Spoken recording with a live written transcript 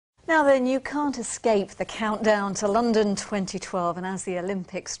Now then, you can't escape the countdown to London 2012, and as the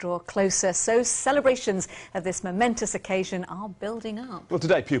Olympics draw closer, so celebrations of this momentous occasion are building up. Well,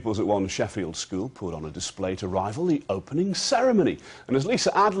 today pupils at one Sheffield school put on a display to rival the opening ceremony. And as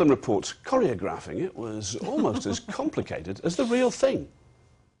Lisa Adlam reports, choreographing it was almost as complicated as the real thing.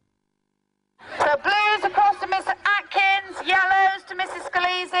 So blues across to Mr Atkins, yellows to Mrs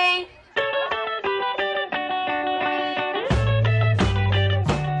Scalise.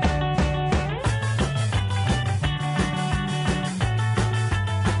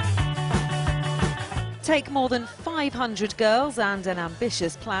 Take more than 500 girls and an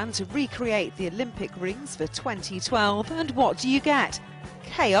ambitious plan to recreate the Olympic rings for 2012, and what do you get?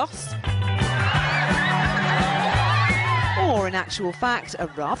 Chaos? Or, in actual fact, a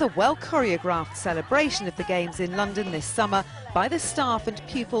rather well-choreographed celebration of the Games in London this summer by the staff and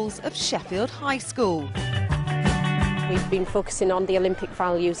pupils of Sheffield High School. We've been focusing on the Olympic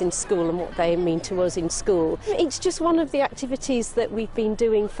values in school and what they mean to us in school. It's just one of the activities that we've been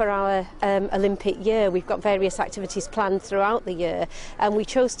doing for our Olympic year. We've got various activities planned throughout the year, and we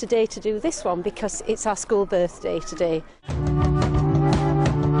chose today to do this one because it's our school birthday today.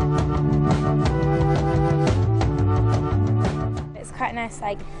 It's quite nice,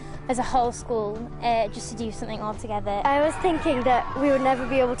 like, as a whole school, just to do something all together. I was thinking that we would never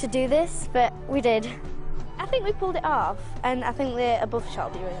be able to do this, but we did. I think we pulled it off, and I think the above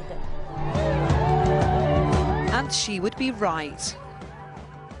shot will be really good. And she would be right.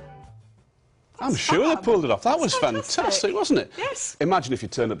 I'm sure they pulled it off. That was fantastic, wasn't it? Yes. Imagine if you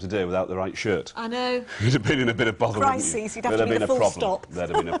turned up today without the right shirt. I know. You'd have been in a bit of bother, Crises, wouldn't you? you'd have to be the full stop.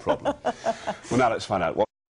 There'd have been a problem. Well, now let's find out what